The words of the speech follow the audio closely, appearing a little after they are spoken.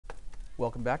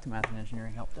Welcome back to Math and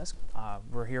Engineering Help Desk.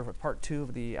 We're here for part 2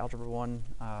 of the Algebra 1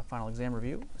 final exam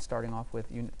review, starting off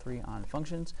with Unit 3 on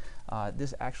functions.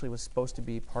 This actually was supposed to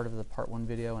be part of the part 1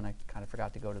 video, and I kind of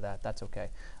forgot to go to that. That's okay.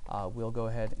 We'll go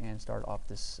ahead and start off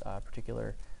this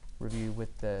particular review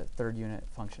with the third unit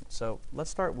function. So let's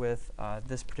start with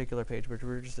this particular page, which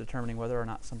we're just determining whether or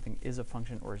not something is a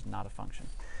function or is not a function.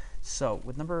 So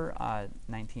with number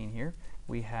 19 here,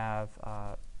 we have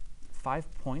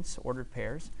 5 points, ordered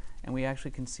pairs, and we actually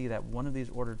can see that one of these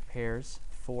ordered pairs,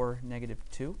 4,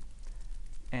 -2,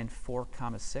 and 4,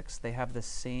 6, they have the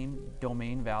same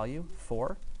domain value,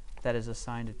 4, that is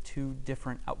assigned to 2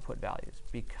 different output values.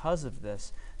 Because of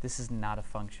this, this is not a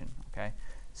function, okay?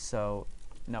 So,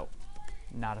 no,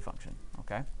 not a function,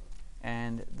 okay?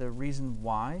 And the reason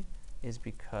why is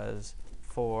because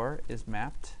 4 is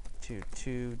mapped to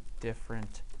 2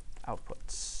 different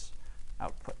outputs,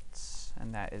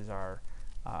 and that is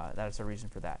the reason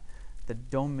for that. The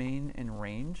domain and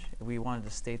range, if we wanted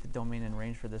to state the domain and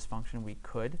range for this function, we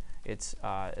could. It's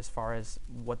as far as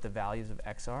what the values of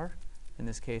x are. In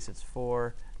this case, it's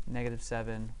 4,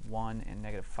 -7, 1, and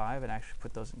 -5, and actually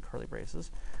put those in curly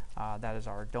braces. That is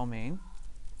our domain.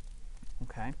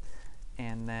 Okay,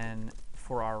 and then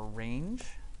for our range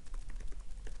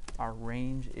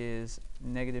is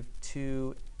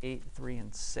 -2, 8, 3,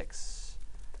 and 6.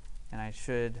 And I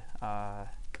should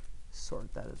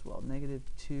sort that as well.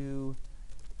 -2,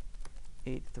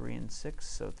 8, 3, and 6.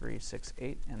 So 3, 6,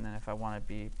 8. And then if I want to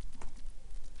be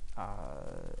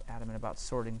adamant about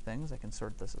sorting things, I can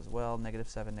sort this as well.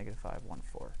 -7, -5, 1,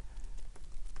 4.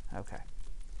 Okay.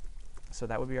 So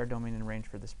that would be our domain and range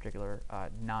for this particular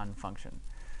non-function.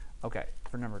 Okay.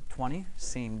 For number 20,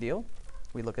 same deal.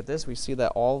 We look at this, we see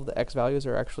that all of the x values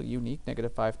are actually unique,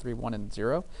 -5, 3, 1, and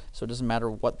 0. So it doesn't matter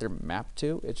what they're mapped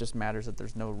to, it just matters that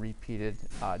there's no repeated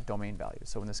domain values.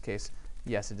 So in this case,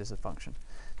 yes, it is a function.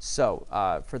 So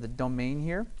for the domain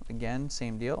here, again,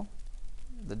 same deal.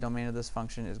 The domain of this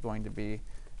function is going to be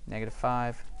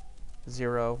 -5,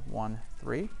 0, 1,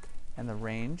 3. And the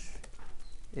range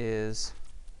is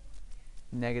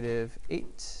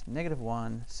 -8,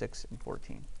 -1, 6, and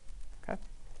 14. Okay?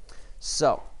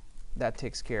 So that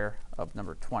takes care of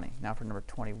number 20. Now for number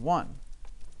 21.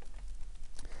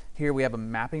 Here we have a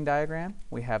mapping diagram.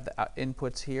 We have the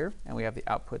inputs here, and we have the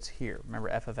outputs here. Remember,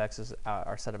 f of x is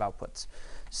our set of outputs.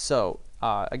 So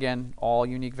again, all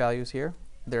unique values here.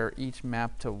 They're each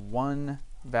mapped to one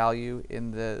value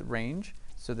in the range,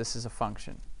 so this is a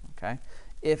function. Okay.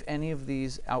 If any of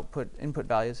these input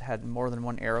values had more than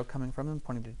one arrow coming from them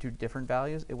pointing to 2 different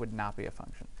values, it would not be a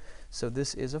function. So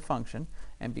this is a function,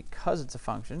 and because it's a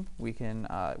function, we can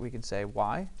say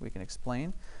why. We can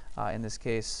explain. In this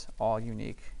case, all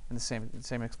unique. And the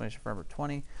same explanation for number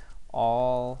 20.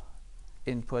 All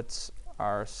inputs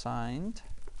are assigned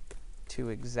to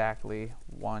exactly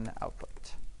one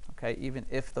output. Okay, even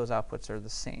if those outputs are the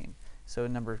same. So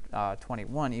in number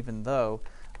 21, even though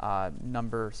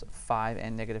numbers 5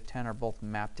 and -10 are both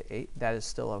mapped to 8, that is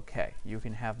still okay. You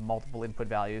can have multiple input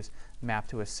values mapped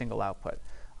to a single output.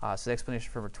 So the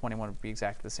explanation for number 21 would be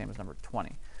exactly the same as number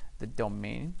 20. The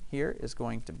domain here is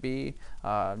going to be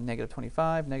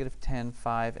 -25, -10,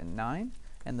 5, and 9.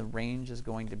 And the range is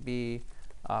going to be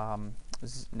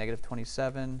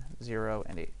 -27, 0,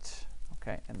 and 8.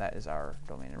 Okay, and that is our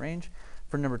domain and range.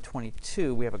 For number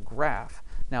 22, we have a graph.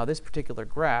 Now this particular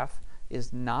graph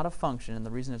is not a function, and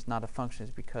the reason it's not a function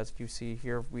is because if you see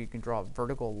here, we can draw a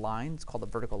vertical line. It's called the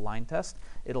vertical line test.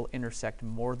 It'll intersect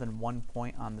more than one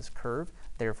point on this curve.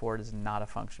 Therefore, it is not a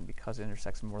function because it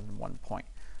intersects more than one point.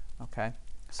 Okay,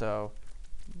 so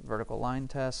vertical line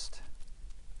test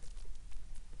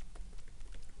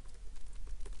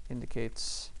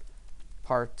indicates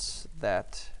parts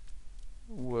that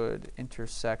would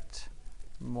intersect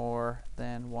more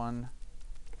than one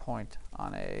point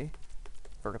on a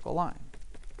vertical line.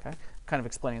 Okay, kind of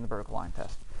explaining the vertical line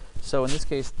test. So in this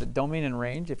case, the domain and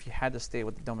range, if you had to state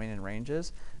what the domain and range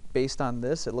is, based on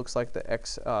this, it looks like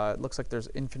it looks like there's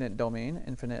infinite domain,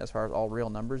 infinite as far as all real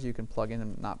numbers you can plug in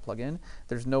and not plug in.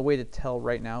 There's no way to tell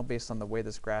right now, based on the way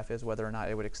this graph is, whether or not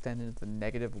it would extend into the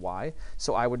 -y.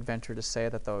 So I would venture to say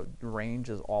that the range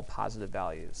is all positive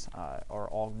values, or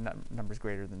all numbers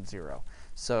greater than 0.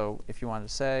 So if you wanted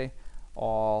to say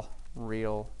all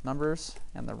real numbers,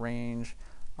 and the range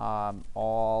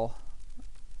all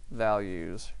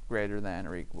values greater than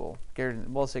or equal,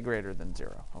 we'll say greater than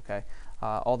 0. Okay.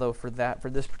 Although for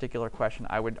this particular question,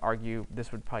 I would argue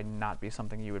this would probably not be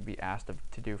something you would be asked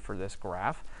to do for this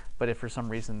graph. But if for some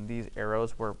reason these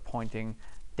arrows were pointing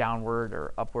downward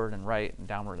or upward and right and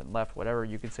downward and left, whatever,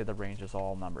 you could say the range is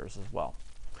all numbers as well.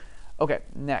 Okay,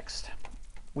 next.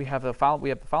 we have the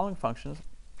following functions.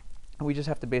 We just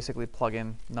have to basically plug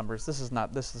in numbers. This is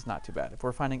not too bad. If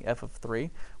we're finding f of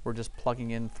 3, we're just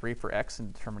plugging in 3 for x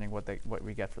and determining what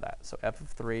we get for that. So f of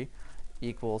 3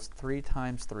 equals 3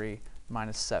 times 3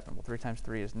 minus 7. Well, 3 times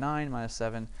 3 is 9, minus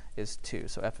 7 is 2.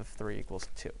 So f of 3 equals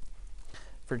 2.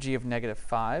 For g of negative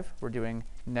 5, we're doing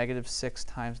negative 6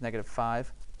 times negative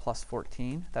 5 plus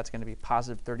 14. That's going to be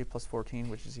positive 30 plus 14,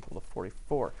 which is equal to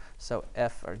 44. So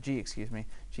g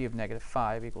of negative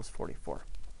 5 equals 44.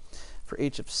 For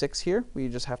h of 6 here, we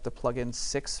just have to plug in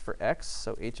 6 for x.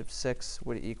 So h of 6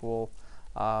 would equal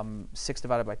 6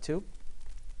 divided by 2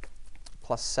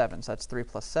 plus 7. So that's 3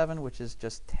 plus 7, which is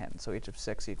just 10. So h of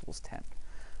 6 equals 10.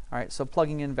 All right, so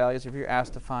plugging in values, if you're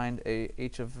asked to find a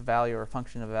h of value or a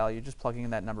function of value, just plugging in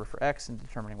that number for x and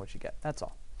determining what you get. That's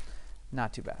all.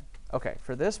 Not too bad. Okay,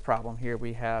 for this problem here,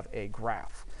 we have a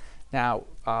graph. Now,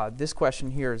 this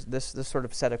question here, this sort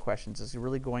of set of questions is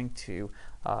really going to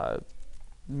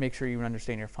make sure you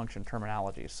understand your function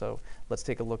terminology. So let's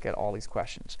take a look at all these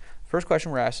questions. First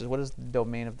question we're asked is, what is the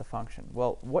domain of the function?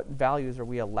 Well, what values are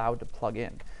we allowed to plug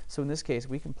in? So in this case,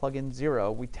 we can plug in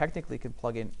 0. We technically can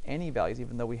plug in any values,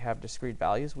 even though we have discrete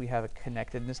values. We have a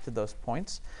connectedness to those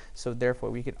points. So therefore,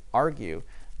 we can argue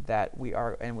that we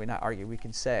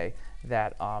can say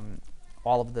that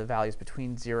all of the values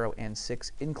between 0 and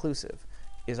 6 inclusive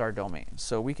is our domain.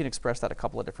 So we can express that a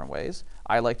couple of different ways.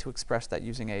 I like to express that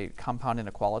using a compound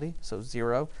inequality. So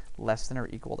 0 less than or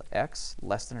equal to x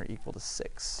less than or equal to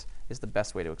 6 is the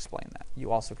best way to explain that.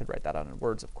 You also could write that out in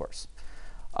words, of course.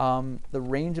 The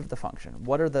range of the function.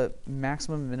 What are the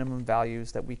maximum and minimum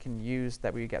values that we can use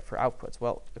that we get for outputs?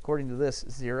 Well, according to this,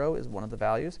 0 is one of the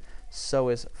values, so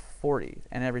is 40,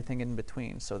 and everything in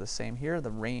between. So the same here, the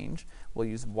range, we'll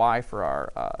use y for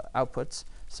our outputs.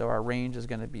 So our range is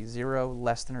going to be 0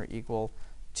 less than or equal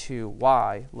to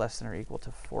y less than or equal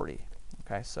to 40.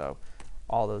 Okay, so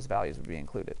all those values would be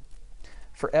included.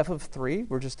 For f of 3,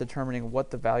 we're just determining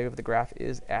what the value of the graph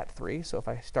is at 3. So if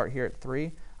I start here at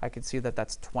 3, I can see that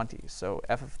that's 20. So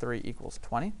f of 3 equals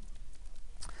 20.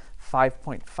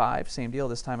 5.5, same deal.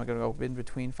 This time I'm going to go in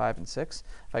between 5 and 6.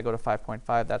 If I go to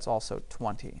 5.5, that's also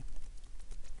 20.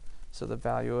 So the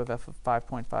value of f of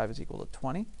 5.5 is equal to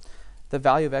 20. The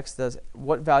value of x does,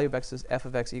 what value of x does f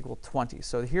of x equal 20?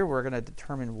 So here we're going to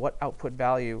determine what output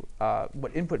value,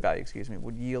 what input value,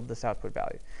 would yield this output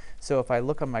value. So if I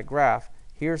look on my graph,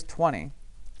 here's 20,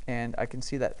 and I can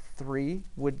see that 3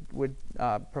 would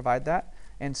provide that,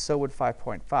 and so would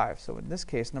 5.5. So in this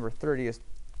case, number 30 is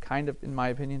kind of, in my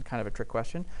opinion, kind of a trick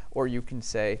question, or you can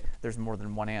say there's more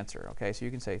than one answer. Okay, so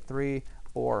you can say 3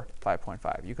 or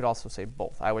 5.5. You could also say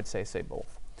both. I would say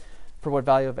both. For what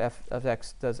value of f of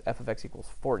x does f of x equals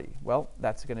 40? Well,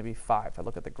 that's going to be 5. I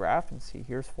look at the graph and see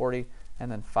here's 40,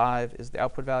 and then 5 is the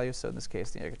output value, so in this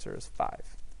case the answer is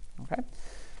 5. Okay?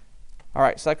 All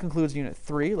right, so that concludes Unit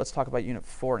 3. Let's talk about Unit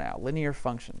 4 now, linear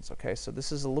functions. Okay, so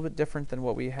this is a little bit different than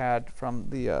what we had from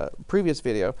the previous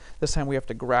video. This time we have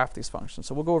to graph these functions.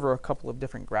 So we'll go over a couple of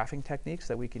different graphing techniques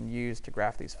that we can use to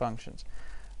graph these functions.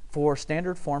 For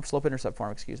standard form, slope-intercept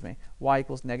form, y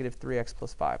equals negative 3x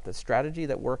plus 5. The strategy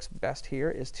that works best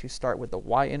here is to start with the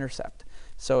y-intercept.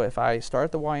 So if I start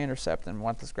at the y-intercept and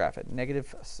want this graph at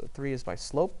negative 3 is my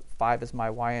slope, 5 is my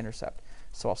y-intercept.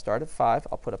 So I'll start at 5,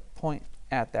 I'll put a point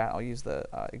at that, I'll use the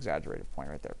exaggerated point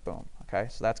right there, boom. Okay,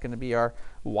 so that's going to be our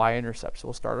y-intercept. So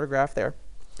we'll start our graph there.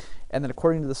 And then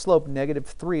according to the slope, negative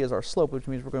 3 is our slope, which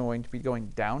means we're going to be going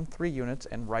down 3 units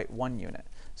and right 1 unit.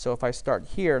 So if I start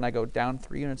here and I go down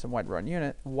 3 units and right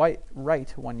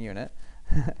 1 unit,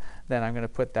 then I'm going to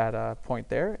put that point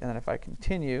there. And then if I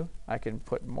continue, I can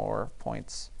put more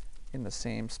points in the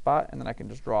same spot, and then I can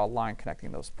just draw a line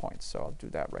connecting those points. So I'll do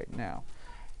that right now.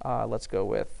 Let's go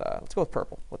with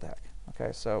purple. What the heck?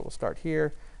 Okay, so we'll start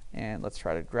here, and let's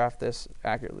try to graph this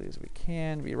accurately as we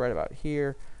can. Be right about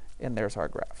here, and there's our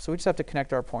graph. So we just have to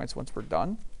connect our points once we're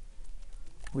done.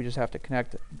 We just have to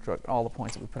connect all the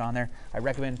points that we put on there. I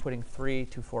recommend putting 3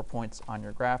 to 4 points on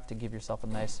your graph to give yourself a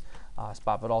nice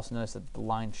spot, but also notice that the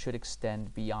line should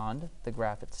extend beyond the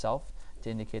graph itself to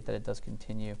indicate that it does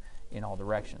continue in all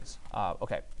directions.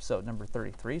 Okay, so number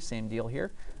 33, same deal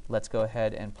here. Let's go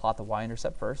ahead and plot the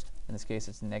y-intercept first. In this case,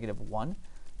 it's negative 1.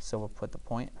 So we'll put the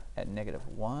point at negative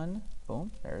 1.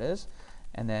 Boom, there it is.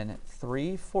 And then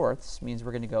 3/4 means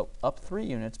we're going to go up 3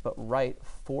 units, but right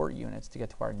 4 units to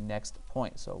get to our next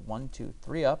point. So 1, 2,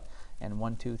 3 up, and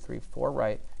 1, 2, 3, 4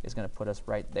 right is going to put us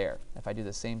right there. If I do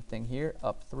the same thing here,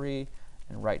 up 3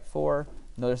 and right 4,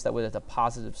 notice that with a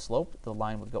positive slope, the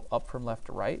line would go up from left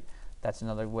to right. That's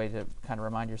another way to kind of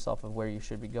remind yourself of where you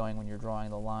should be going when you're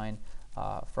drawing the line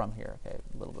from here. Okay,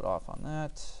 a little bit off on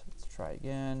that. Let's try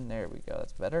again. There we go.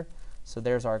 That's better. So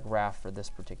there's our graph for this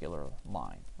particular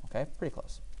line. Okay, pretty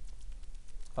close.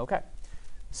 Okay,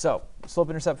 so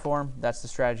slope-intercept form, that's the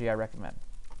strategy I recommend.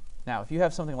 Now, if you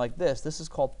have something like this is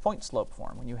called point-slope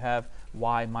form, when you have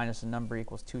y minus a number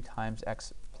equals 2 times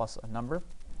x plus a number.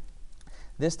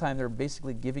 This time, they're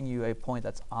basically giving you a point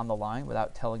that's on the line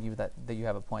without telling you that you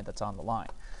have a point that's on the line.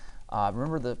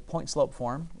 Remember, the point-slope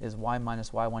form is y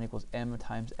minus y1 equals m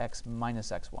times x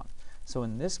minus x1. So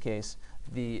in this case,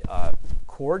 the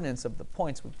coordinates of the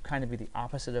points would kind of be the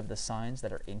opposite of the signs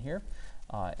that are in here.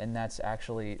 And that's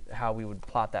actually how we would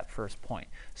plot that first point.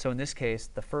 So in this case,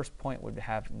 the first point would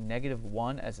have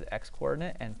 -1 as the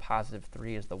x-coordinate and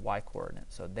 +3 as the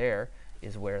y-coordinate. So there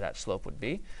is where that slope would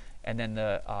be. And then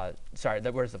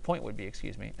where's the point would be,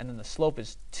 excuse me. And then the slope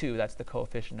is 2. That's the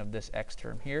coefficient of this x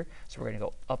term here. So we're going to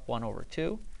go up 1 over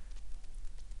 2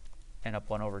 and up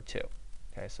 1 over 2.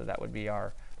 Okay, so that would be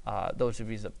our, those would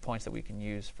be the points that we can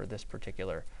use for this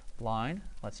particular line.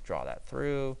 Let's draw that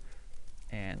through.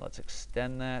 And let's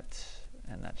extend that,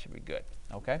 and that should be good.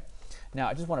 Okay. Now,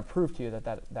 I just want to prove to you that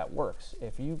that works.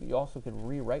 If you also could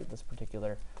rewrite this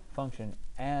particular function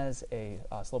as a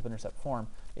slope-intercept form.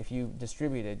 If you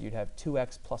distributed, you'd have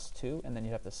 2x plus 2, and then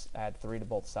you'd have to add 3 to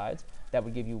both sides. That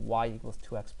would give you y equals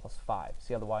 2x plus 5.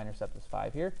 See how the y-intercept is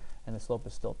 5 here, and the slope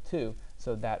is still 2,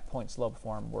 so that point-slope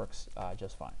form works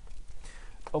just fine.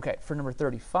 Okay, for number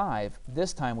 35,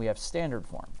 this time we have standard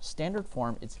form. Standard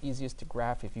form, it's easiest to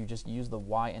graph if you just use the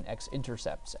y and x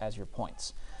intercepts as your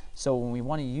points. So when we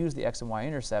want to use the x and y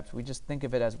intercepts, we just think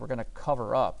of it as we're going to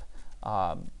cover up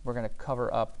a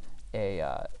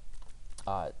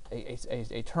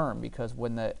term, because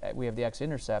when we have the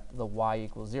x-intercept, the y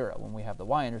equals 0. When we have the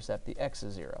y-intercept, the x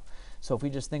is 0. So if we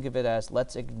just think of it as,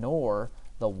 let's ignore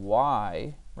the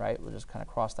y, right? We'll just kind of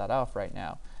cross that off right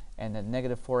now. And then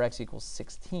negative 4x equals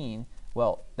 16,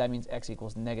 well, that means x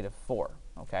equals negative 4,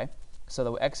 okay? So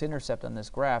the x-intercept on this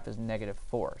graph is negative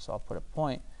 4. So I'll put a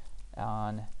point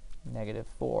on negative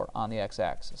 4 on the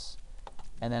x-axis.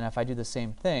 And then if I do the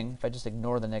same thing, if I just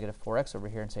ignore the negative 4x over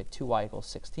here and say 2y equals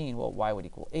 16, well, y would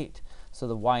equal 8. So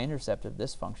the y-intercept of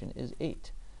this function is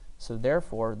 8. So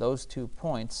therefore, those 2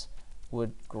 points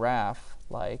would graph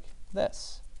like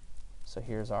this. So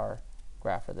here's our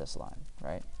graph for this line,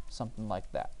 right? Something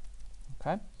like that.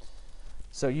 Okay?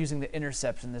 So using the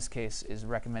intercepts in this case is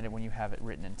recommended when you have it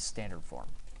written in standard form.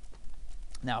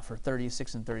 Now for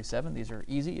 36 and 37, these are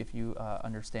easy if you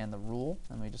understand the rule.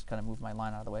 Let me just kind of move my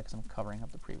line out of the way because I'm covering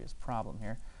up the previous problem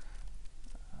here.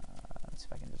 Let's see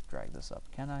if I can just drag this up.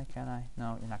 Can I? Can I?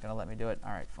 No, you're not going to let me do it?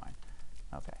 All right, fine.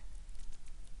 Okay.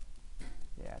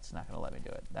 Yeah, it's not going to let me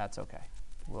do it. That's okay.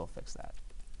 We'll fix that.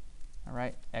 All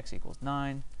right, x equals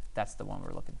 9. That's the one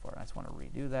we're looking for. I just want to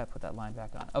redo that, put that line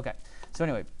back on. Okay, so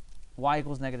anyway, y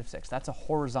equals negative 6. That's a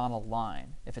horizontal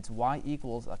line. If it's y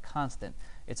equals a constant,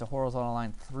 it's a horizontal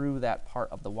line through that part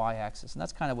of the y-axis. And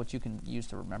that's kind of what you can use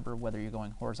to remember whether you're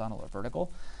going horizontal or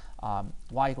vertical.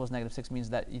 Y equals negative 6 means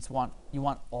that you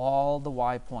want all the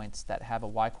y points that have a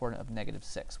y-coordinate of negative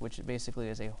 6, which basically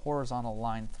is a horizontal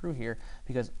line through here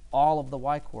because all of the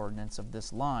y-coordinates of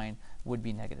this line would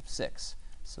be negative 6.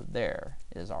 So there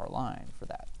is our line for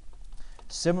that.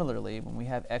 Similarly, when we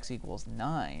have x equals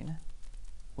 9,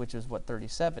 which is what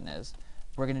 37 is,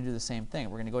 we're going to do the same thing.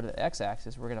 We're going to go to the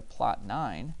x-axis, we're going to plot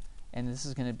 9, and this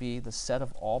is going to be the set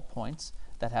of all points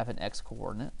that have an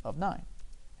x-coordinate of 9.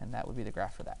 And that would be the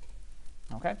graph for that.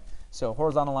 Okay? So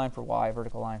horizontal line for y,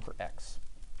 vertical line for x.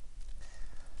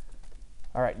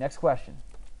 All right, next question.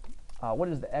 What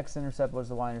is the x-intercept, what is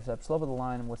the y-intercept, slope of the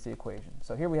line, and what's the equation?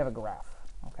 So here we have a graph.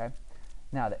 Okay?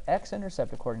 Now the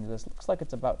x-intercept, according to this, looks like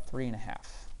it's about 3.5.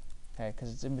 Okay,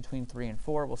 because it's in between 3 and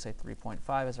 4. We'll say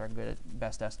 3.5 is our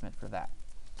best estimate for that.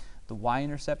 The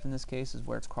y-intercept in this case is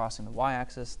where it's crossing the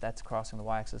y-axis. That's crossing the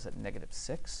y-axis at negative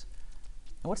 6.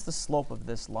 And what's the slope of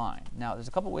this line? Now, there's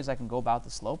a couple ways I can go about the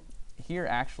slope. Here,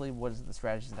 actually, what is the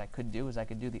strategy that I could do is I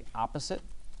could do the opposite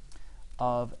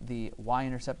of the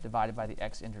y-intercept divided by the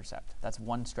x-intercept. That's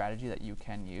one strategy that you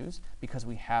can use because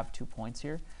we have 2 points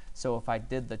here. So if I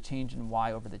did the change in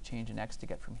y over the change in x to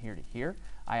get from here to here,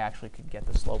 I actually could get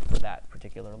the slope for that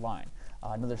particular line.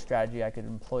 Another strategy I could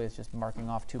employ is just marking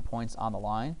off 2 points on the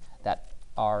line that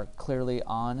are clearly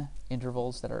on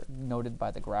intervals that are noted by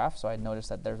the graph. So I noticed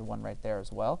that there's one right there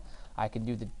as well. I can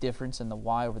do the difference in the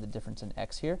y over the difference in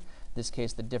x here. In this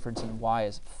case, the difference in y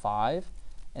is 5,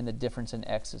 and the difference in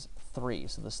x is 3.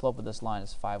 So the slope of this line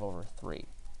is 5 over 3.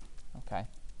 Okay?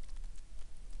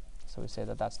 So we say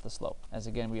that that's the slope. As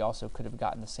again, we also could have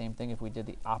gotten the same thing if we did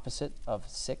the opposite of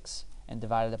 6 and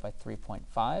divided it by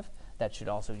 3.5. That should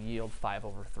also yield 5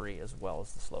 over 3 as well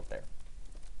as the slope there.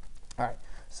 All right,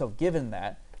 so given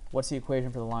that, what's the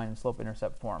equation for the line in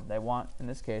slope-intercept form? They want, in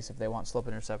this case, if they want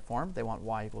slope-intercept form, they want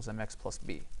y equals mx plus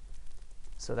b.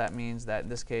 So that means that in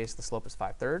this case, the slope is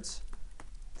 5/3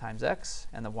 times x,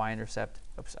 and the y-intercept,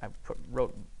 oops, I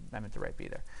meant to write b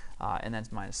there, and then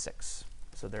it's minus 6.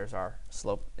 So there's our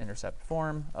slope-intercept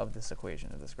form of this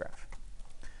equation, of this graph.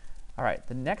 All right,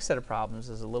 the next set of problems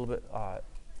is a little bit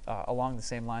along the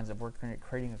same lines of we're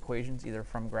creating equations either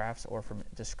from graphs or from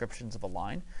descriptions of a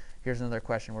line. Here's another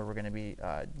question where we're going to be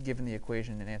given the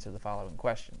equation and answer the following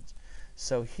questions.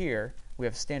 So here we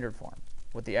have standard form.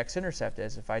 What the x-intercept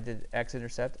is, if I did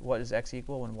x-intercept, what does x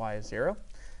equal when y is 0?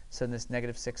 So this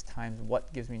negative 6 times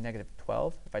what gives me negative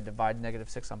 12. If I divide negative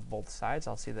 6 on both sides,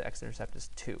 I'll see the x-intercept is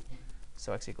 2.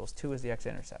 So x equals 2 is the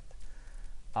x-intercept.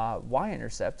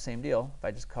 Y-intercept, same deal. If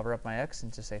I just cover up my x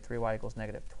and just say 3y equals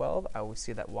negative 12, I always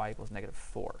see that y equals negative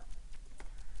 4.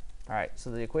 All right, so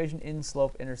the equation in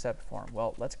slope-intercept form.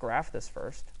 Well, let's graph this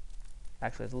first.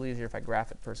 Actually, it's a little easier if I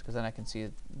graph it first, because then I can see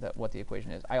that what the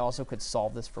equation is. I also could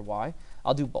solve this for y.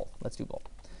 I'll do both. Let's do both.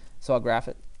 So I'll graph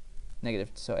it.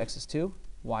 So x is 2,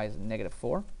 y is negative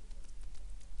 4.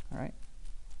 All right.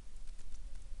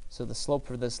 So the slope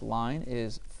for this line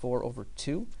is 4 over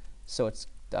 2. So it's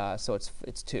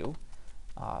 2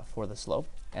 for the slope,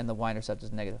 and the y-intercept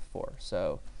is negative 4.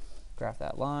 So graph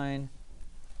that line,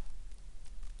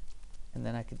 and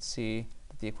then I can see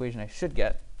that the equation I should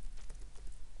get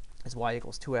is y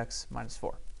equals 2x minus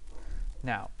 4.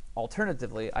 Now,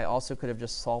 alternatively, I also could have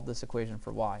just solved this equation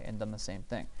for y and done the same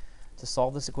thing. To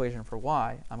solve this equation for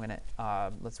y, I'm going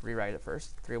to, let's rewrite it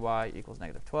first. 3y equals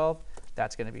negative 12.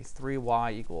 That's going to be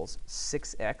 3y equals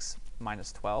 6x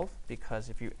minus 12, because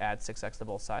if you add 6x to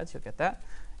both sides, you'll get that.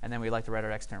 And then we like to write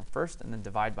our x term first, and then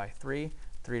divide by 3.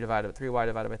 3y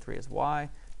divided by 3 is y.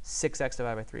 6x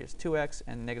divided by 3 is 2x,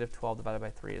 and negative 12 divided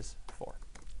by 3 is 4.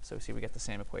 So see, we get the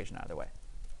same equation either way.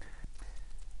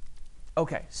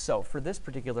 Okay, so for this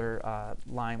particular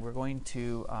line, we're going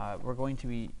to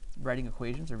be writing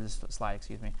equations, or this slide,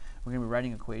 excuse me. We're going to be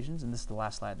writing equations, and this is the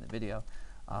last slide in the video,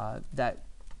 that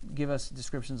give us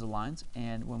descriptions of lines.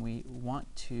 And when we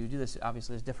want to do this,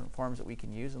 obviously there's different forms that we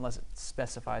can use, unless it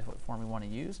specifies what form we want to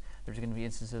use. There's going to be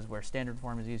instances where standard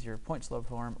form is easier, point slope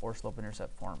form or slope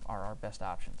intercept form are our best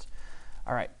options.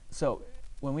 All right, so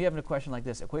when we have a question like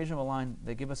this, equation of a line,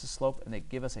 they give us a slope and they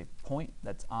give us a point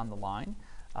that's on the line.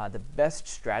 The best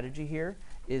strategy here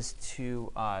is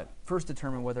to first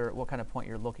determine what kind of point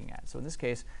you're looking at. So in this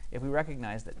case, if we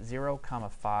recognize that 0,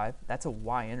 5, that's a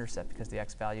y-intercept because the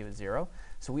x value is 0.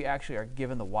 So we actually are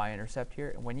given the y-intercept here.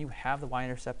 And when you have the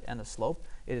y-intercept and the slope,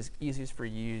 it is easiest for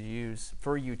you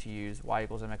to use y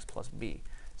equals mx plus b.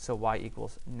 So y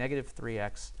equals negative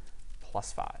 3x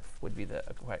plus 5 would be the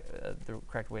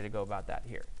correct way to go about that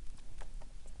here.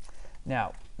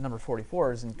 Now, number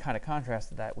 44 is in kind of contrast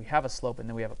to that. We have a slope and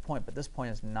then we have a point, but this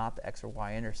point is not the x or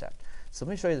y intercept. So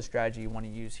let me show you the strategy you want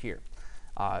to use here.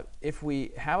 If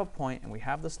we have a point and we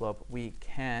have the slope, we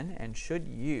can and should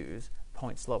use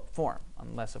point-slope form,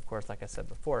 unless, of course, like I said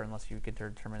before, unless you can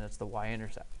determine it's the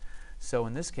y-intercept. So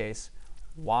in this case,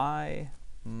 y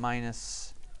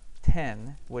minus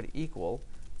 10 would equal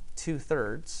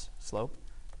 2/3 slope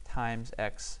times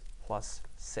x plus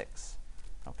 6.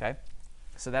 Okay?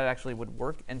 So that actually would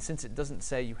work, and since it doesn't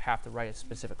say you have to write a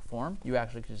specific form, you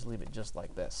actually could just leave it just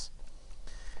like this.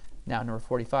 Now, number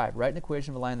 45, write an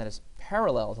equation of a line that is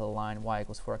parallel to the line y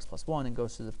equals 4x plus 1 and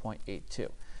goes to the point 8,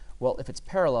 2. Well, if it's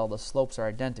parallel, the slopes are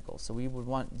identical, so we would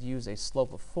want to use a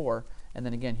slope of 4, and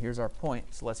then again, here's our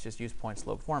point, so let's just use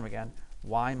point-slope form again.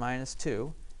 Y minus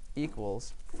 2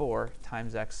 equals 4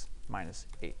 times x minus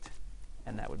 8,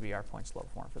 and that would be our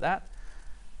point-slope form for that.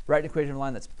 Write an equation of a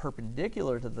line that's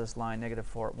perpendicular to this line, negative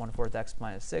 1/4 x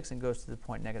minus 6, and goes to the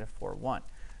point negative 4, 1.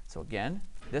 So again,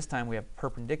 this time we have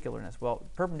perpendicularness. Well,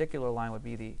 perpendicular line would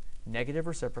be the negative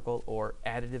reciprocal or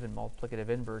additive and multiplicative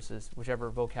inverses, whichever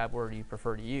vocabulary you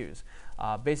prefer to use.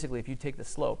 Basically, if you take the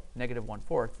slope, negative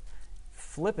 1/4,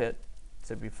 flip it,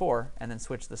 so it'd be 4, and then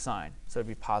switch the sign. So it'd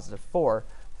be positive 4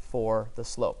 for the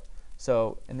slope.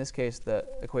 So in this case, the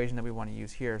equation that we want to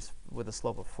use here is with a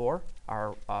slope of 4.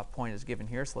 Our point is given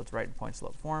here, so let's write in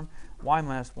point-slope form. Y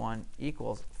minus 1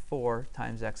 equals 4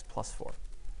 times x plus 4.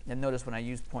 And notice when I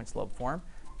use point-slope form,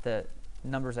 the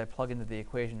numbers I plug into the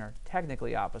equation are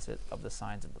technically opposite of the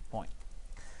signs of the point.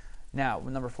 Now,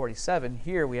 with number 47,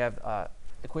 here we have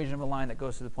equation of a line that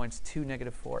goes to the points 2,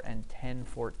 negative 4, and 10,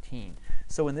 14.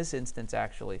 So in this instance,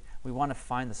 actually, we want to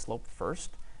find the slope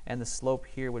first. And the slope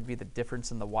here would be the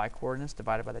difference in the y-coordinates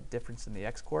divided by the difference in the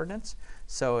x-coordinates.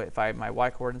 So if my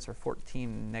y-coordinates are 14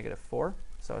 and negative 4,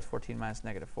 so it's 14 minus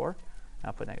negative 4.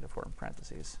 I'll put negative 4 in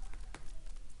parentheses.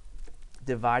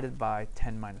 divided by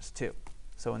 10 minus 2.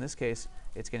 So in this case,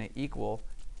 it's going to equal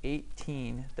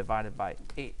 18 divided by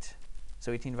 8.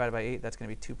 So 18 divided by 8, that's going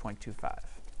to be 2.25.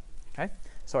 Okay?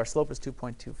 So our slope is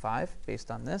 2.25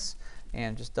 based on this.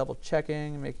 And just double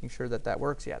checking, making sure that that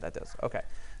works. Yeah, that does. Okay.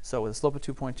 So with a slope of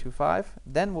 2.25,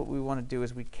 then what we want to do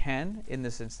is we can, in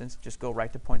this instance, just go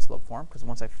right to point slope form, because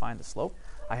once I find the slope,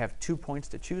 I have 2 points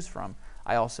to choose from.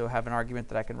 I also have an argument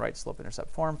that I can write slope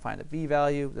intercept form, find a b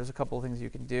value. There's a couple of things you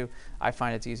can do. I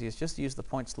find it's easiest just to use the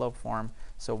point slope form.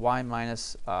 So y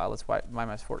minus, y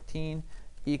minus 14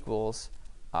 equals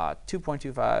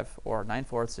 2.25, or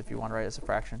 9/4 if you want to write it as a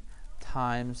fraction,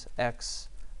 times x.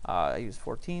 I use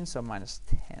 14, so minus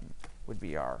 10 would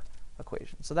be our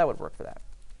equation. So that would work for that.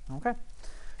 Okay.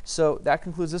 So that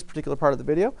concludes this particular part of the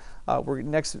video.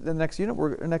 The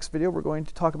next video, we're going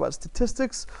to talk about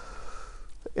statistics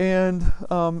and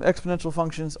exponential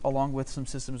functions along with some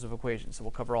systems of equations. So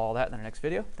we'll cover all that in the next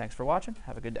video. Thanks for watching.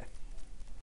 Have a good day.